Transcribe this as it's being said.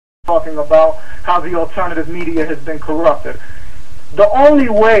talking about how the alternative media has been corrupted. The only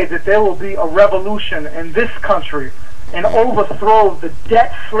way that there will be a revolution in this country and overthrow the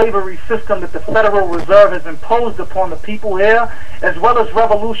debt slavery system that the Federal Reserve has imposed upon the people here, as well as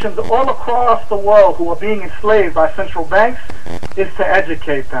revolutions all across the world who are being enslaved by central banks, is to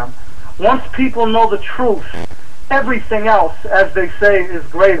educate them. Once people know the truth, everything else, as they say, is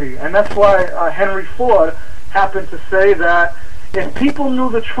gravy. And that's why Henry Ford happened to say that if people knew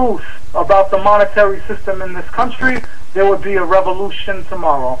the truth about the monetary system in this country, there would be a revolution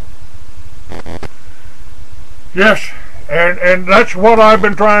tomorrow. Yes, and that's what I've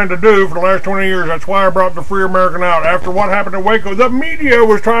been trying to do for the last 20 years. That's why I brought the Free American out. After what happened in Waco, the media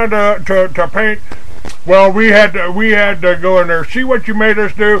was trying to paint. Well, we had to go in there, see what you made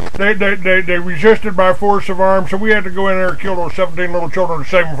us do. They resisted by force of arms, so we had to go in there and kill those 17 little children to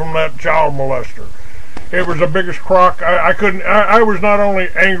save them from that child molester. It was the biggest crock. I was not only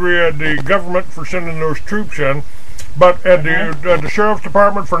angry at the government for sending those troops in, but at the sheriff's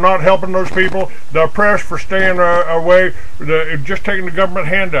department for not helping those people, the press for staying away, just taking the government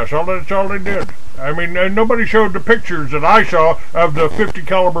handouts. That's all they did. I mean, nobody showed the pictures that I saw of the 50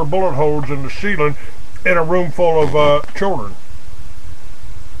 caliber bullet holes in the ceiling in a room full of children.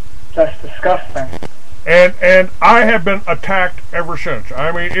 That's disgusting. And I have been attacked ever since.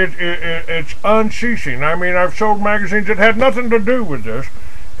 I mean, it's unceasing. I mean, I've sold magazines that had nothing to do with this,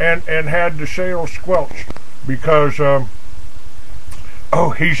 and had the sales squelched because, oh,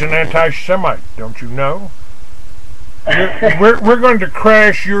 he's an anti-Semite, don't you know? We're going to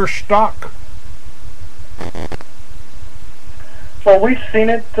crash your stock. Well, we've seen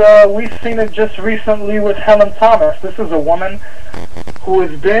it just recently with Helen Thomas. This is a woman who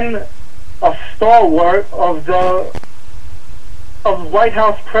has been a stalwart of White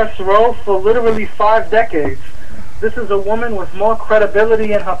House press row for literally 5 decades. This is a woman with more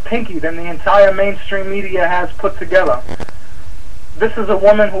credibility in her pinky than the entire mainstream media has put together. This is a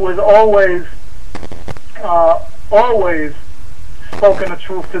woman who has always spoken the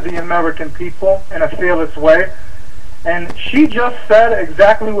truth to the American people in a fearless way. And she just said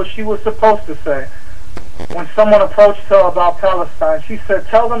exactly what she was supposed to say. When someone approached her about Palestine, she said,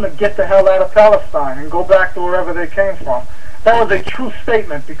 tell them to get the hell out of Palestine and go back to wherever they came from. That was a true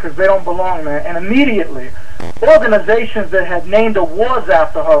statement because they don't belong there. And immediately, organizations that had named awards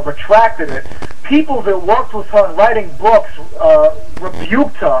after her retracted it. People that worked with her in writing books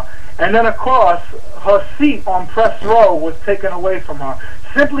rebuked her. And then, of course, her seat on press row was taken away from her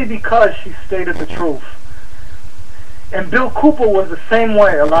simply because she stated the truth. And Bill Cooper was the same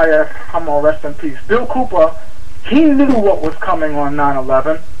way. Elijah, come on, rest in peace. Bill Cooper, he knew what was coming on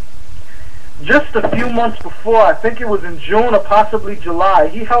 9/11. Just a few months before, I think it was in June or possibly July,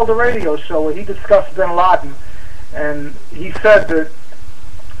 he held a radio show where he discussed bin Laden. And he said that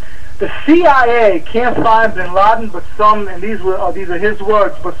the CIA can't find bin Laden, but some, and these are his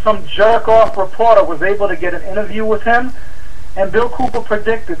words, but some jerk-off reporter was able to get an interview with him. And Bill Cooper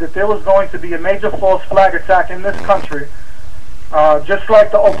predicted that there was going to be a major false flag attack in this country, just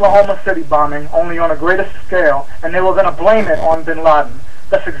like the Oklahoma City bombing, only on a greater scale, and they were going to blame it on bin Laden.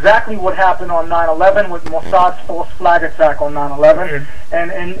 That's exactly what happened on 9/11 with Mossad's false flag attack on 9/11.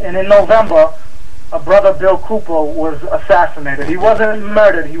 And in November, a brother, Bill Cooper, was assassinated. He wasn't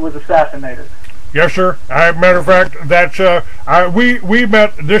murdered, he was assassinated. Yes, sir. Matter of fact, that's we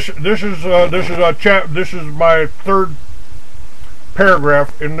met. This is my third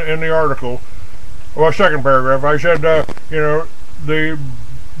paragraph in the article, well, second paragraph. I said, you know, the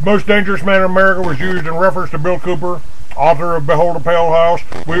most dangerous man in America was used in reference to Bill Cooper, author of Behold a Pale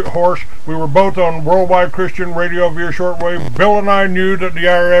Horse. We were both on worldwide Christian radio via shortwave. Bill and I knew that the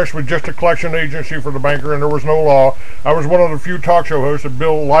IRS was just a collection agency for the banker and there was no law. I was one of the few talk show hosts that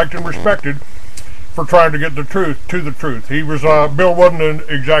Bill liked and respected for trying to get the truth to the truth. He was Bill wasn't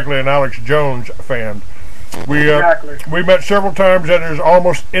exactly an Alex Jones fan. We met several times at his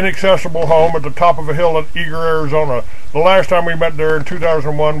almost inaccessible home at the top of a hill in Eager, Arizona. The last time we met there in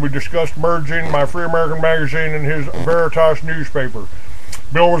 2001, we discussed merging my Free American magazine and his Veritas newspaper.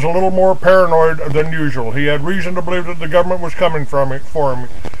 Bill was a little more paranoid than usual. He had reason to believe that the government was coming for him.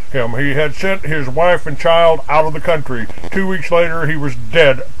 He had sent his wife and child out of the country. 2 weeks later, he was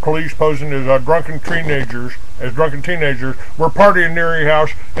dead. Police posing as drunken teenagers were partying near his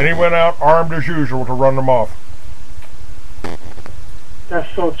house, and he went out armed as usual to run them off.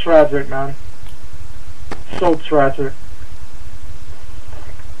 That's so tragic, man. So tragic.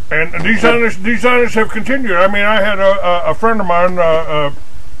 And these honors have continued. I mean, I had a friend of mine,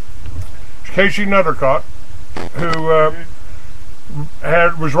 Casey Nuttercott, who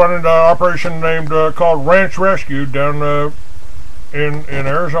was running an operation called Ranch Rescue down in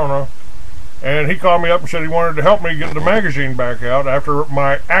Arizona, and he called me up and said he wanted to help me get the magazine back out after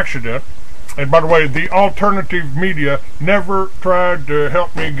my accident. And by the way, the alternative media never tried to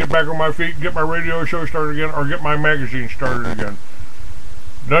help me get back on my feet, get my radio show started again, or get my magazine started again.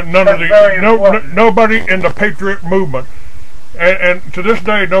 None of the nobody in the Patriot movement, and to this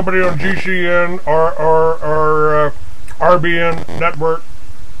day, nobody on GCN or RBN network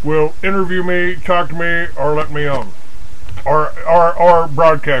will interview me, talk to me, or let me on, or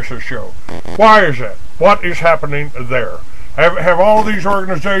broadcast a show. Why is that? What is happening there? Have all these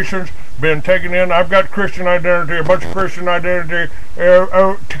organizations been taken in? I've got Christian Identity, a bunch of Christian Identity,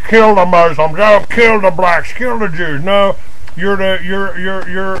 to kill the Muslims, kill the blacks, kill the Jews. No,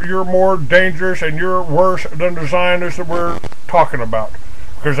 you're more dangerous and you're worse than the Zionists that we're talking about,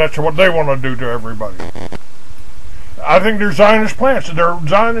 because that's what they want to do to everybody. I think they're Zionist plants. They're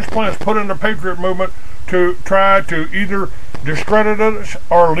Zionist plants put in the Patriot movement to try to either discredit us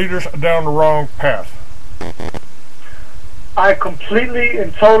or lead us down the wrong path. I completely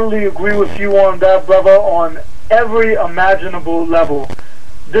and totally agree with you on that, brother, on every imaginable level.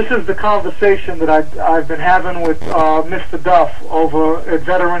 This is the conversation that I've been having with Mr. Duff over at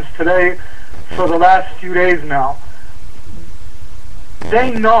Veterans Today for the last few days now.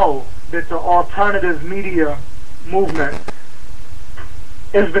 They know that the alternative media movement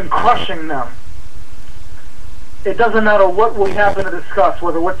has been crushing them. It doesn't matter what we happen to discuss,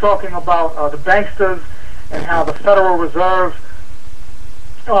 whether we're talking about the banksters and how the Federal Reserve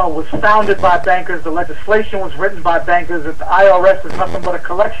was founded by bankers, the legislation was written by bankers, that the IRS is nothing but a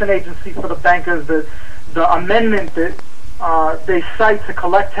collection agency for the bankers, the amendment that they cite to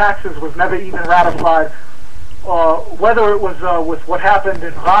collect taxes was never even ratified, whether it was with what happened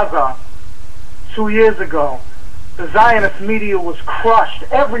in Gaza 2 years ago. The Zionist media was crushed.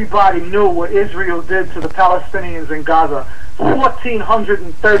 Everybody knew what Israel did to the Palestinians in Gaza.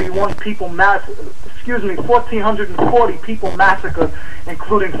 1,431 people 1,440 people massacred,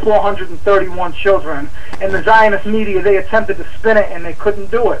 including 431 children. And the Zionist media, they attempted to spin it and they couldn't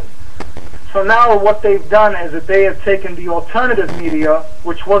do it. So now what they've done is that they have taken the alternative media,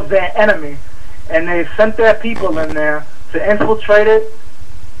 which was their enemy, and they've sent their people in there to infiltrate it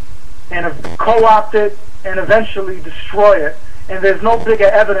and have co-opted and eventually destroy it. And there's no bigger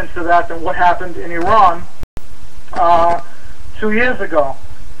evidence of that than what happened in Iran 2 years ago.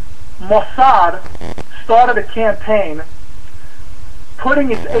 Mossad started a campaign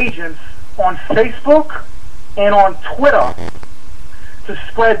putting its agents on Facebook and on Twitter to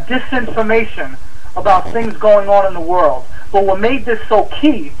spread disinformation about things going on in the world. But what made this so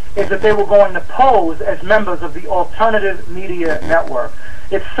key is that they were going to pose as members of the alternative media network.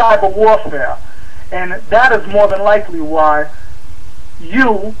 It's cyber warfare. And that is more than likely why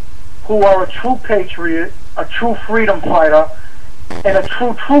you, who are a true patriot, a true freedom fighter, and a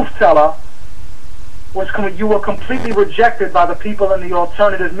true truth teller, you were completely rejected by the people in the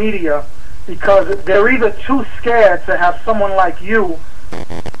alternative media, because they're either too scared to have someone like you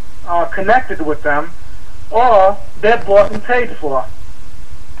connected with them, or they're bought and paid for.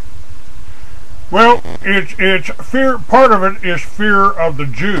 Well, it's fear. Part of it is fear of the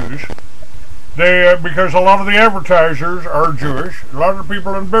Jews. Because a lot of the advertisers are Jewish, a lot of the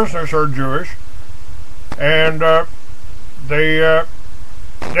people in business are Jewish, and they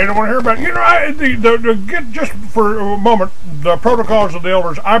don't want to hear about it. You know, get just for a moment the protocols of the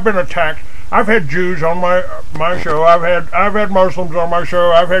elders. I've been attacked. I've had Jews on my show. I've had Muslims on my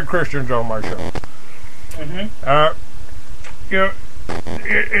show. I've had Christians on my show. Mm-hmm. You know,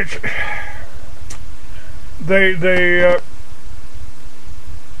 it's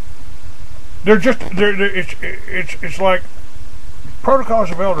it's like protocols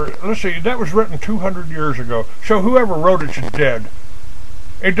of elder. Let's see, that was written 200 years ago. So whoever wrote it's dead.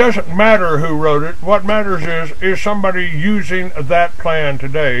 It doesn't matter who wrote it. What matters is somebody using that plan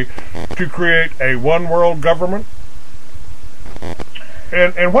today to create a one world government.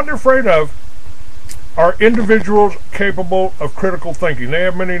 And what they're afraid of are individuals capable of critical thinking. They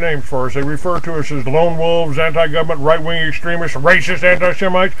have many names for us. They refer to us as lone wolves, anti-government, right-wing extremists, racist,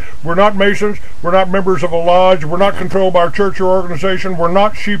 anti-Semites. We're not Masons. We're not members of a lodge. We're not controlled by a church or organization. We're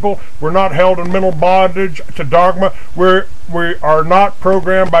not sheeple. We're not held in mental bondage to dogma. We are not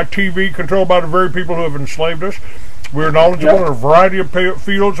programmed by TV, controlled by the very people who have enslaved us. We're knowledgeable in a variety of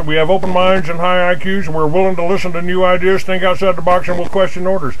fields. We have open minds and high IQs, and we're willing to listen to new ideas, think outside the box, and we'll question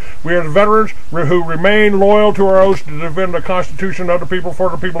orders. We are the veterans who remain loyal to our oaths to defend the Constitution of the people, for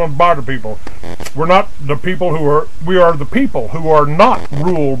the people, and by the people. We're not the people we are the people who are not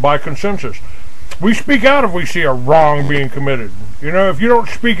ruled by consensus. We speak out if we see a wrong being committed. You know, if you don't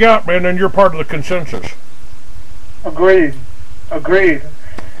speak out, man, then you're part of the consensus. Agreed. Agreed.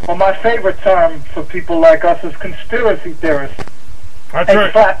 Well, my favorite term for people like us is conspiracy theorists. That's They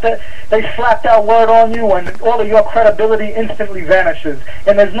right. slap that word on you, and all of your credibility instantly vanishes.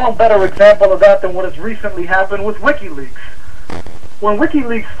 And there's no better example of that than what has recently happened with WikiLeaks. When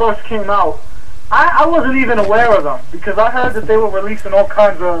WikiLeaks first came out, I wasn't even aware of them, because I heard that they were releasing all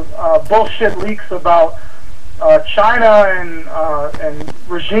kinds of bullshit leaks about China and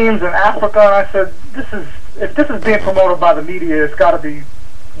regimes in Africa, and I said, if this is being promoted by the media, it's got to be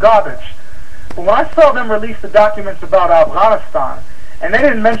garbage. But when I saw them release the documents about Afghanistan, and they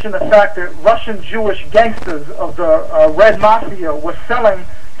didn't mention the fact that Russian Jewish gangsters of the Red Mafia were selling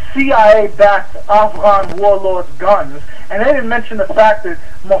CIA-backed Afghan warlords guns, and they didn't mention the fact that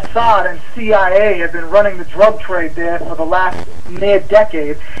Mossad and CIA had been running the drug trade there for the last near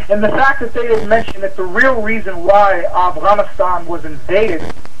decade, and the fact that they didn't mention that the real reason why Afghanistan was invaded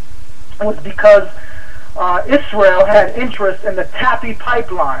was because Israel had interest in the TAPI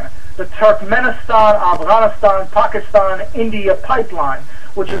pipeline, the Turkmenistan, Afghanistan, Pakistan, India pipeline,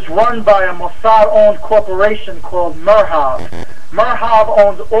 which is run by a Mossad-owned corporation called Merhav. Merhav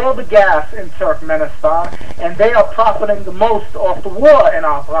owns all the gas in Turkmenistan, and they are profiting the most off the war in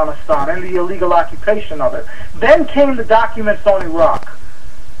Afghanistan and the illegal occupation of it. Then came the documents on Iraq.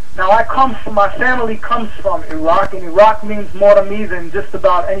 Now, my family comes from Iraq, and Iraq means more to me than just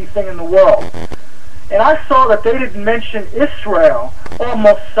about anything in the world. And I saw that they didn't mention Israel or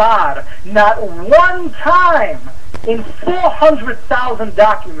Mossad not one time in 400,000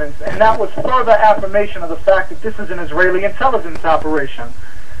 documents, and that was further affirmation of the fact that this is an Israeli intelligence operation.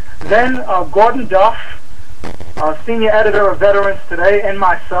 Then Gordon Duff, senior editor of Veterans Today, and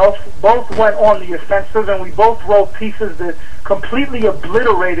myself both went on the offensive, and we both wrote pieces that completely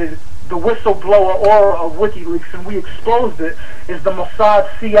obliterated the whistleblower aura of WikiLeaks, and we exposed it as the Mossad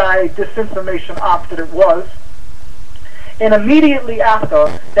CIA disinformation op that it was. And immediately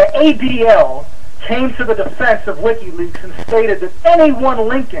after, the ADL came to the defense of WikiLeaks and stated that anyone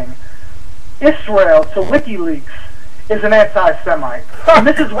linking Israel to WikiLeaks is an anti-Semite. And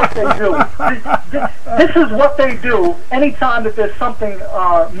this is what they do. This is what they do anytime that there's something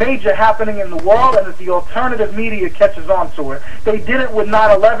major happening in the world and that the alternative media catches on to it. They did it with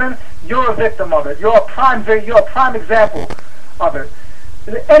 9/11. You're a victim of it. You're a prime example of it.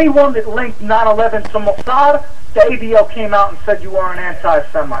 Anyone that linked 9/11 to Mossad, the ADL came out and said you are an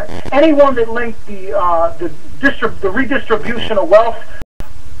anti-Semite. Anyone that linked the redistribution of wealth,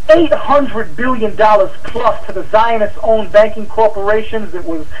 $800 billion plus to the Zionist-owned banking corporations that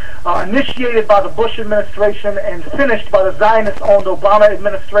was initiated by the Bush administration and finished by the Zionist-owned Obama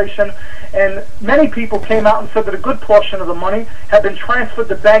administration. And many people came out and said that a good portion of the money had been transferred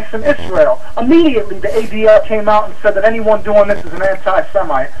to banks in Israel. Immediately, the ADL came out and said that anyone doing this is an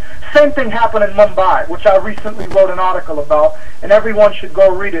anti-Semite. Same thing happened in Mumbai, which I recently wrote an article about, and everyone should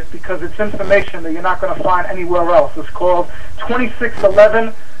go read it because it's information that you're not going to find anywhere else. It's called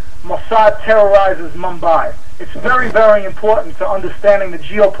 2611. Mossad terrorizes Mumbai. It's very, very important to understanding the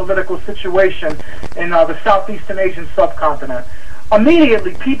geopolitical situation in the Southeastern Asian subcontinent.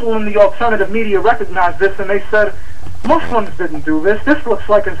 Immediately, people in the alternative media recognized this, and they said, Muslims didn't do this. This looks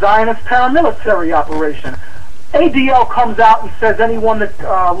like a Zionist paramilitary operation. ADL comes out and says anyone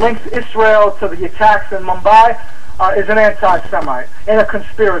that links Israel to the attacks in Mumbai is an anti-Semite and a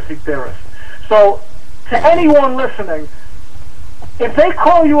conspiracy theorist. So, to anyone listening, if they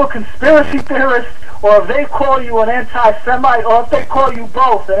call you a conspiracy theorist, or if they call you an anti-Semite, or if they call you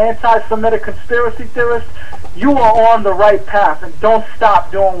both an anti-Semitic conspiracy theorist, you are on the right path, and don't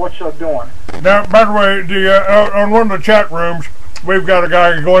stop doing what you're doing. Now, by the way, on one of the chat rooms, we've got a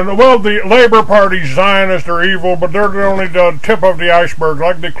guy going, well, the Labor Party Zionists are evil, but they're only the tip of the iceberg.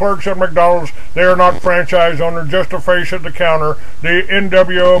 Like the clerks at McDonald's, they are not franchise owners, just a face at the counter. The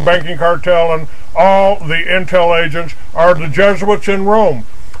NWO banking cartel and all the intel agents are the Jesuits in Rome.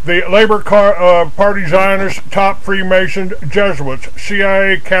 The Labor Party Zionists, top Freemasons, Jesuits,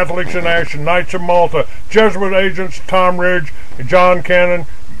 CIA, Catholics in action, Knights of Malta, Jesuit agents, Tom Ridge, John Cannon,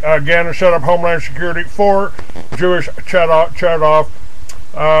 Gannon set up Homeland Security for Jewish Chadoff.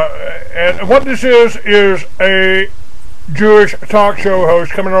 And what this is a Jewish talk show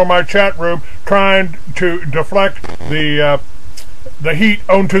host coming on my chat room trying to deflect the heat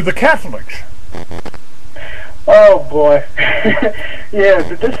onto the Catholics. Oh boy. Yeah,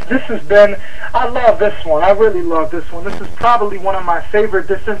 this has been, I love this one. I really love this one. This is probably one of my favorite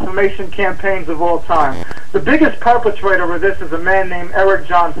disinformation campaigns of all time. The biggest perpetrator of this is a man named Eric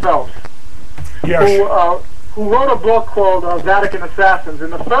John Phelps. Yes. Who wrote a book called Vatican Assassins,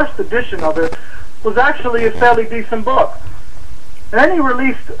 and the first edition of it was actually a fairly decent book. And then he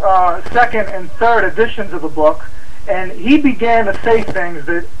released second and third editions of the book, And he began to say things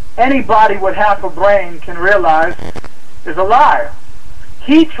that anybody with half a brain can realize is a lie.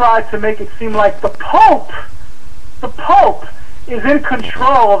 He tried to make it seem like the Pope is in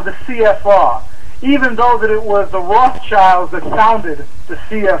control of the CFR, even though that it was the Rothschilds that founded the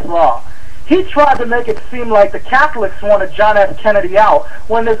CFR. He tried to make it seem like the Catholics wanted John F. Kennedy out,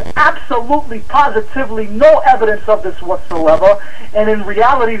 when there's absolutely, positively no evidence of this whatsoever. And in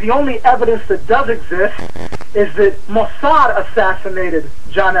reality, the only evidence that does exist is that Mossad assassinated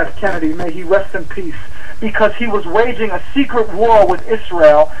John F. Kennedy, may he rest in peace, because he was waging a secret war with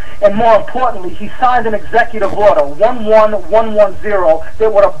Israel, and more importantly, he signed an executive order, 11110,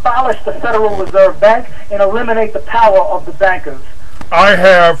 that would abolish the Federal Reserve Bank and eliminate the power of the bankers. I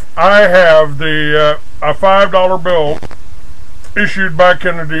have the a $5 bill issued by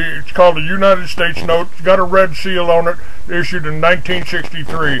Kennedy. It's called a United States note. It's got a red seal on it, issued in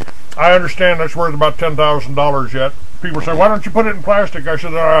 1963. I understand that's worth about $10,000 yet. People say, why don't you put it in plastic? I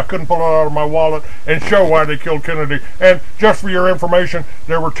said, I couldn't pull it out of my wallet and show why they killed Kennedy. And just for your information,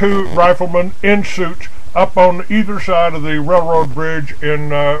 there were 2 riflemen in suits up on either side of the railroad bridge in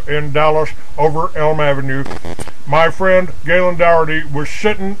Dallas over Elm Avenue. My friend Galen Dougherty was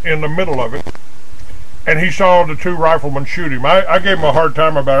sitting in the middle of it, and he saw the 2 riflemen shoot him. I gave him a hard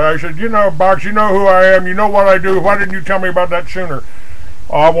time about it. I said, you know, Box, you know who I am, you know what I do, why didn't you tell me about that sooner?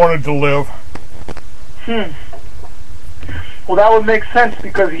 Oh, I wanted to live. Well, that would make sense,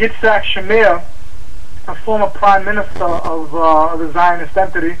 because Yitzhak Shamir, a former prime minister of the Zionist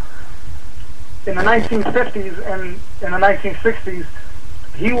entity, in the 1950s and in the 1960s,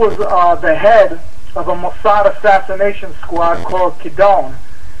 he was the head of a Mossad assassination squad called Kidon.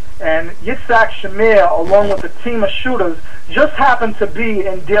 And Yitzhak Shamir, along with a team of shooters, just happened to be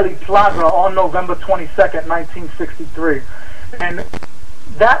in Dealey Plaza on November 22nd, 1963. And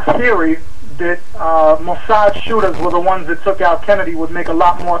that theory that Mossad shooters were the ones that took out Kennedy would make a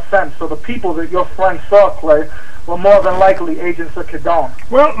lot more sense. So the people that your friend saw, Clay, were more than likely agents of Kidon.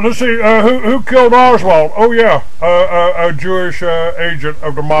 Well, let's see, who killed Oswald? Oh yeah, a Jewish agent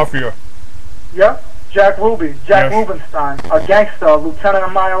of the Mafia. Yeah, Jack Ruby, Jack Rubenstein, a gangster, Lieutenant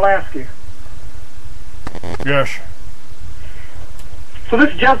Amaya Lansky. Yes. So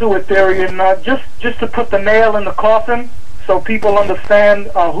this Jesuit theory, and just to put the nail in the coffin, so people understand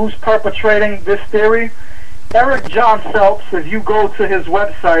who's perpetrating this theory, Eric John Phelps, if you go to his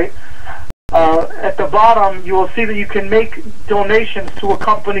website, at the bottom you will see that you can make donations to a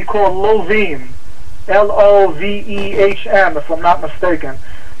company called Lovehm, L-O-V-E-H-M, if I'm not mistaken.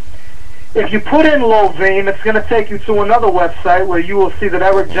 If you put in Lovehm, it's going to take you to another website where you will see that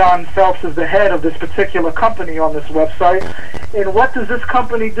Eric John Phelps is the head of this particular company on this website. And what does this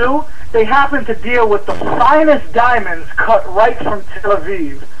company do? They happen to deal with the finest diamonds cut right from Tel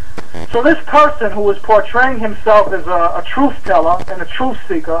Aviv. So this person who is portraying himself as a truth teller and a truth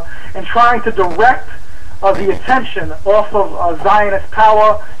seeker and trying to direct the attention off of Zionist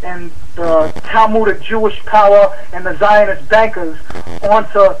power and the Talmudic Jewish power and the Zionist bankers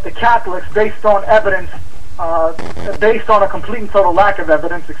onto the Catholics based on evidence, based on a complete and total lack of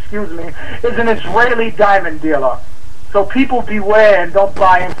evidence, excuse me, is an Israeli diamond dealer. So people beware and don't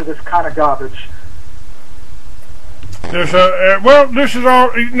buy into this kind of garbage. There's well, this is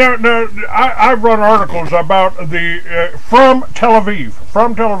all. No, I've run articles about the from Tel Aviv,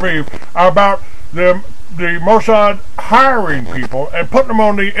 about the Mossad hiring people and putting them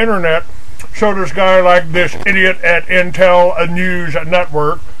on the internet. So this guy like this idiot at Intel News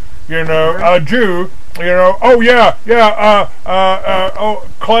Network, you know, a Jew, you know. Oh yeah,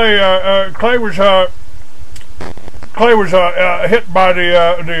 Clay was hit by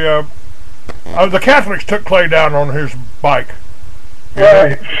the Catholics took Clay down on his bike.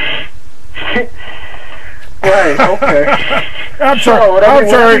 Right. Right, okay. I'm sorry. So,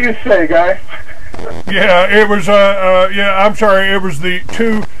 whatever you say, guy. Yeah, it was, yeah, I'm sorry. It was the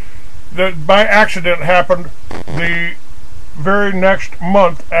 2 that by accident happened the very next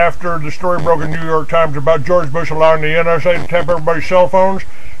month after the story broke in the New York Times about George Bush allowing the NSA to tap everybody's cell phones.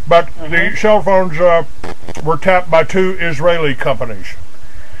 But the cell phones were tapped by 2 Israeli companies.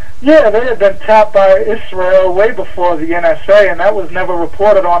 Yeah, they had been tapped by Israel way before the NSA, and that was never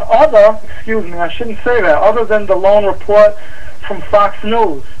reported on excuse me, I shouldn't say that, other than the lone report from Fox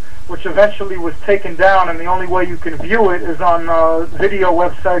News, which eventually was taken down, and the only way you can view it is on video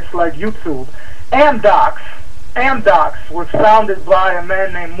websites like YouTube. Amdocs was founded by a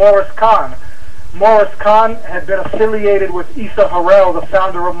man named Morris Kahn. Morris Kahn had been affiliated with Issa Harel, the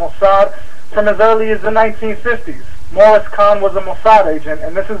founder of Mossad, from as early as the 1950s. Morris Kahn was a Mossad agent,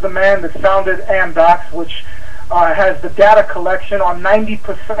 and this is the man that founded Amdocs, which has the data collection on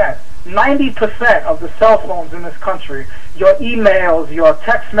 90% 90% of the cell phones in this country, your emails, your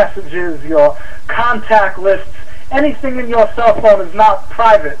text messages, your contact lists, anything in your cell phone is not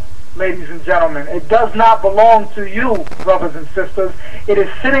private, ladies and gentlemen. It does not belong to you, brothers and sisters. It is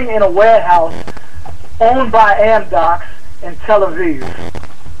sitting in a warehouse owned by Amdocs in Tel Aviv.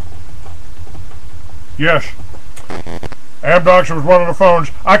 Yes. Amdocs was one of the phones.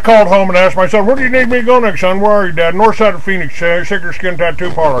 I called home and asked my son, where do you need me to go next, son? Where are you, Dad? North side of Phoenix, Sicker Skin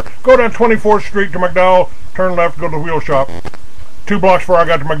Tattoo Parlor. Go down 24th Street to McDowell, turn left, go to the wheel shop. 2 blocks before I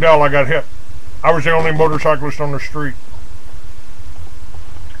got to McDowell, I got hit. I was the only motorcyclist on the street.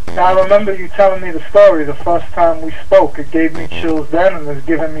 Now, I remember you telling me the story the first time we spoke. It gave me chills then, and it's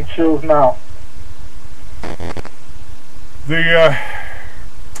giving me chills now. Now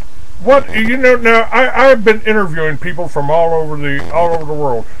I've been interviewing people from all over the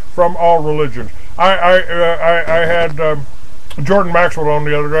world, from all religions. I had Jordan Maxwell on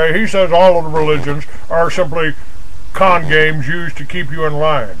the other day. He says all of the religions are simply con games used to keep you in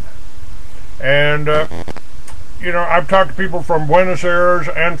line. And I've talked to people from Buenos Aires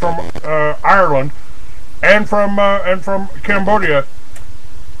and from Ireland and from Cambodia.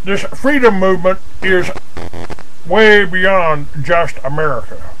 This freedom movement is way beyond just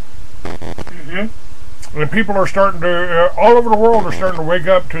America. Mm-hmm. And people are starting to, all over the world, are starting to wake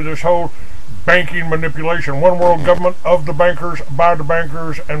up to this whole banking manipulation. One world government of the bankers, by the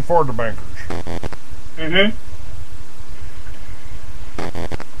bankers, and for the bankers. Mm-hmm.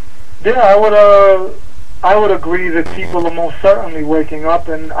 Yeah, I would agree that people are most certainly waking up,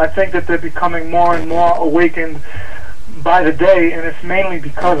 and I think that they're becoming more and more awakened by the day, and it's mainly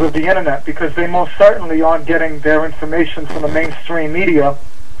because of the internet, because they most certainly aren't getting their information from the mainstream media.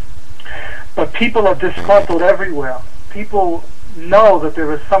 But people are disgruntled everywhere. People know that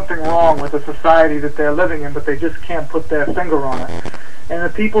there is something wrong with the society that they're living in, but they just can't put their finger on it. And the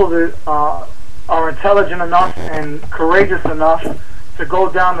people that are intelligent enough and courageous enough to go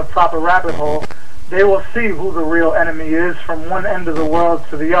down the proper rabbit hole, they will see who the real enemy is from one end of the world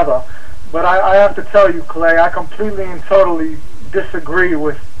to the other. But I have to tell you, Clay, I completely and totally disagree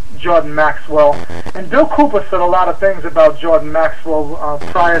with Jordan Maxwell. And Bill Cooper said a lot of things about Jordan Maxwell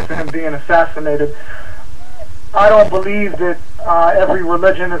prior to him being assassinated. I don't believe that every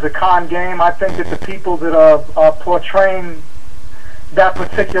religion is a con game. I think that the people that are portraying that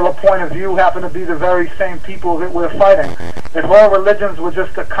particular point of view happen to be the very same people that we're fighting. If all religions were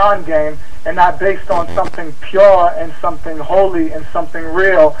just a con game and not based on something pure and something holy and something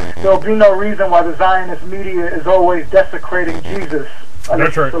real, there'll be no reason why the Zionist media is always desecrating Jesus.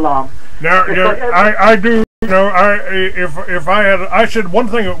 That's right. Salam. Now, I do. If I had, I said one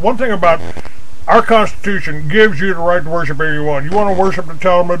thing about our Constitution gives you the right to worship where you want. You want to worship the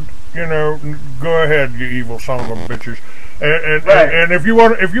Talmud, go ahead, you evil son of a bitches. And if you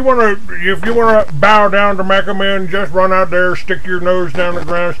want to bow down to Mecca, man, just run out there, stick your nose down the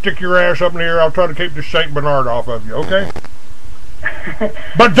ground, stick your ass up in the air. I'll try to keep the Saint Bernard off of you, okay?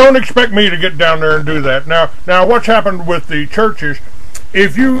 But don't expect me to get down there and do that. Now, what's happened with the churches?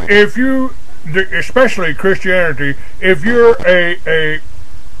 If you, especially Christianity, if you're a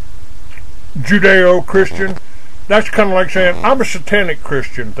Judeo-Christian, that's kind of like saying I'm a satanic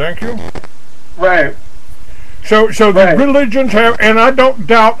Christian. Thank you. Right. So the religions have, and I don't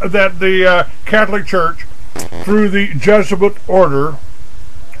doubt that the Catholic Church, through the Jesuit order,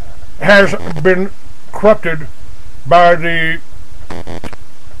 has been corrupted by the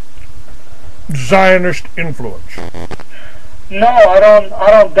Zionist influence. No, I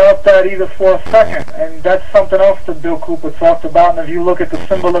don't doubt that either for a second. And that's something else that Bill Cooper talked about. And if you look at the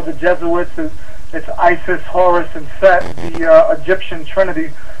symbol of the Jesuits, it's Isis, Horus, and Set, the Egyptian Trinity.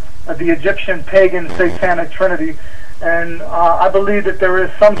 The Egyptian pagan satanic trinity, and I believe that there is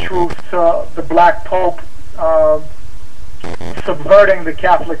some truth to the Black Pope subverting the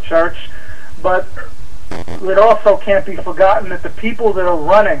Catholic Church, but it also can't be forgotten that the people that are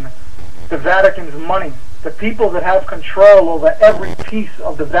running the Vatican's money, the people that have control over every piece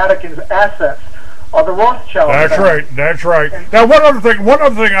of the Vatican's assets, are the Rothschilds. That's right. And now, one other thing.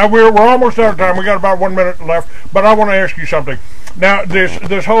 We're almost out of time. We got about 1 minute left, but I want to ask you something. Now,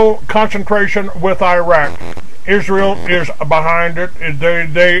 this whole concentration with Iraq, Israel is behind it.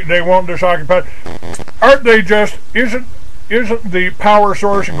 They want this occupied. Aren't they just? Isn't the power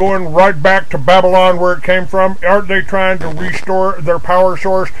source going right back to Babylon where it came from? Aren't they trying to restore their power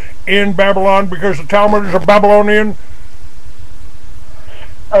source in Babylon because the Talmud is a Babylonian?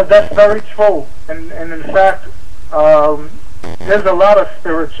 That's very true, and in fact, there's a lot of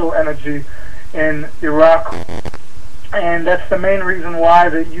spiritual energy in Iraq, and that's the main reason why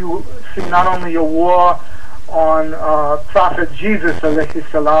that you see not only a war on Prophet Jesus alayhi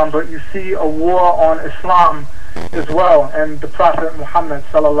salam, but you see a war on Islam as well, and the Prophet Muhammad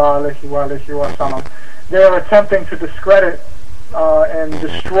sallallahu alayhi wa sallam. They are attempting to discredit and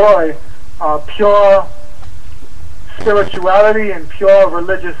destroy pure spirituality and pure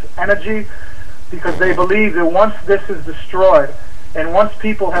religious energy, because they believe that once this is destroyed, and once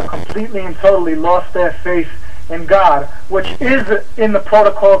people have completely and totally lost their faith in God, which is in the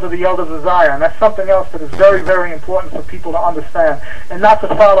protocols of the Elders of Zion. That's something else that is very, very important for people to understand, and not to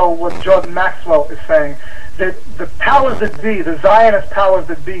follow what Jordan Maxwell is saying, that the powers that be, the Zionist powers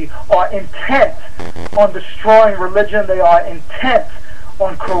that be, are intent on destroying religion. They are intent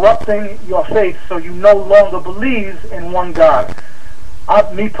on corrupting your faith so you no longer believe in one God.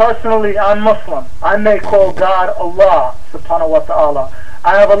 Me personally, I'm Muslim. I may call God Allah subhanahu wa ta'ala.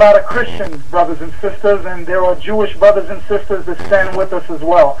 I have a lot of Christian brothers and sisters, and there are Jewish brothers and sisters that stand with us as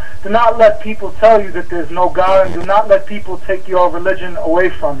well. Do not let people tell you that there's no God, and do not let people take your religion away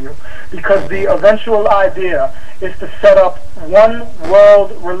from you, because the eventual idea is to set up one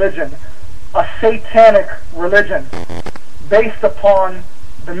world religion, a satanic religion, based upon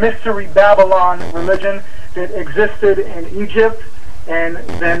the mystery Babylon religion that existed in Egypt and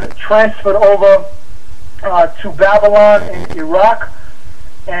then transferred over to Babylon in Iraq.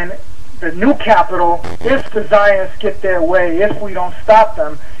 And the new capital, if the Zionists get their way, if we don't stop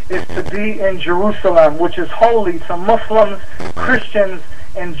them, is to be in Jerusalem, which is holy to Muslims, Christians,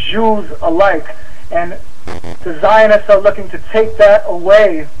 and Jews alike. And the Zionists are looking to take that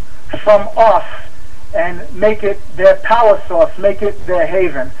away from us and make it their power source, make it their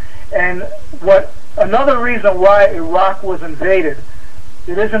haven. And another reason why Iraq was invaded,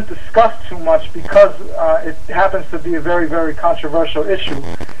 it isn't discussed too much because it happens to be a very, very controversial issue,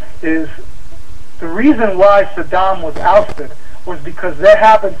 is the reason why Saddam was ousted was because there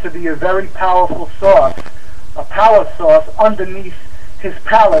happened to be a very powerful source, a power source underneath his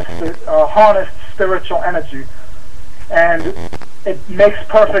palace that harnessed spiritual energy. And it makes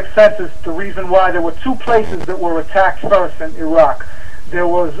perfect sense as the reason why there were two places that were attacked first in Iraq. There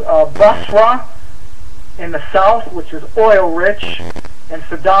was Basra in the south, which is oil-rich, and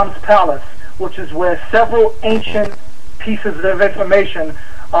Saddam's palace, which is where several ancient pieces of information,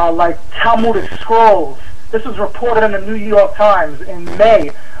 like Talmudic scrolls. This was reported in the New York Times in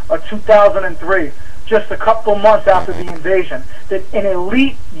May of 2003, just a couple months after the invasion, that an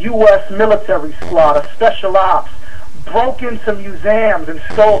elite U.S. military squad, a special ops, broke into museums and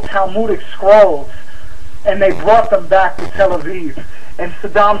stole Talmudic scrolls, and they brought them back to Tel Aviv. And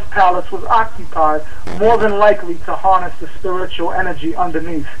Saddam's palace was occupied, more than likely to harness the spiritual energy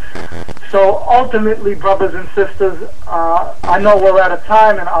underneath. So ultimately, brothers and sisters, I know we're out of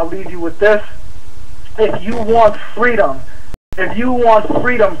time, and I'll leave you with this. If you want freedom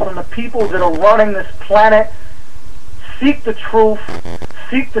from the people that are running this planet, seek the truth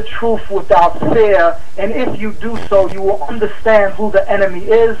without fear, and if you do so, you will understand who the enemy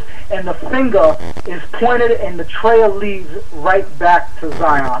is, and the finger is pointed and the trail leads right back to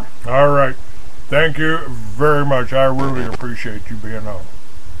Zion. All right. Thank you very much. I really appreciate you being on.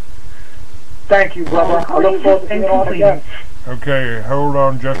 Thank you, brother. I look forward to being on again. Okay, hold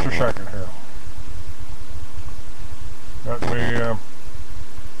on just a second here. Let me...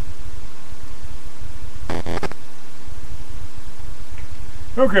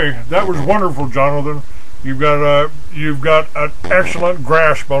 Okay, that was wonderful, Jonathan. You've got an excellent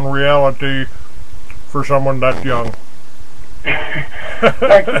grasp on reality for someone that young.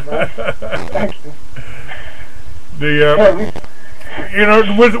 Thank you, man. Thank you.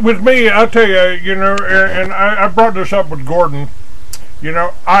 With me, I'll tell you, and I brought this up with Gordon.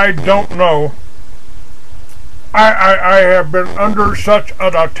 I don't know. I have been under such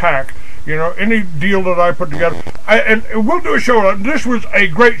an attack. Any deal that I put together, and we'll do a show. This was a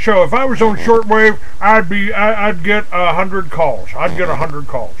great show. If I was on shortwave, I'd get 100 calls. I'd get 100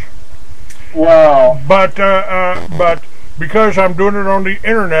 calls. Wow. But because I'm doing it on the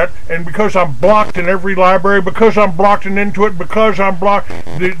internet, and because I'm blocked in every library, because I'm blocked in Intuit, because I'm blocked,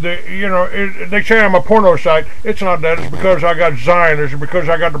 they say I'm a porno site. It's not that. It's because I got Zion. It's because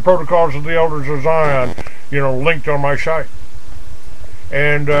I got the protocols of the Elders of Zion, linked on my site.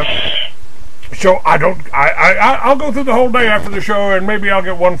 And so I'll go through the whole day after the show, and maybe I'll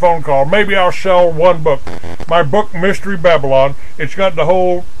get one phone call. Maybe I'll sell one book. My book, Mystery Babylon. It's got the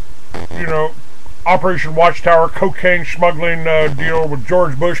whole, Operation Watchtower cocaine smuggling deal with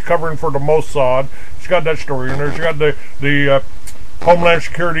George Bush covering for the Mossad. It's got that story in there. It's got the Homeland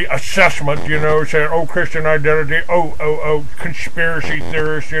Security assessment, saying, Christian identity, conspiracy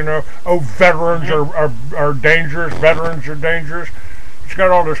theorists, veterans are dangerous, veterans are dangerous. It's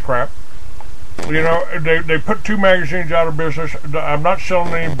got all this crap. You know, they put 2 magazines out of business. I'm not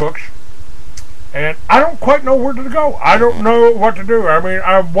selling any books. And I don't quite know where to go. I don't know what to do. I mean,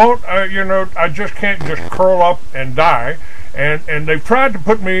 I won't, you know, I just can't just curl up and die. And they've tried to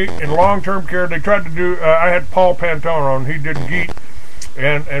put me in long-term care. They tried to do, I had Paul Pantone on. He did Geet.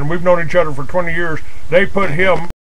 And we've known each other for 20 years. They put him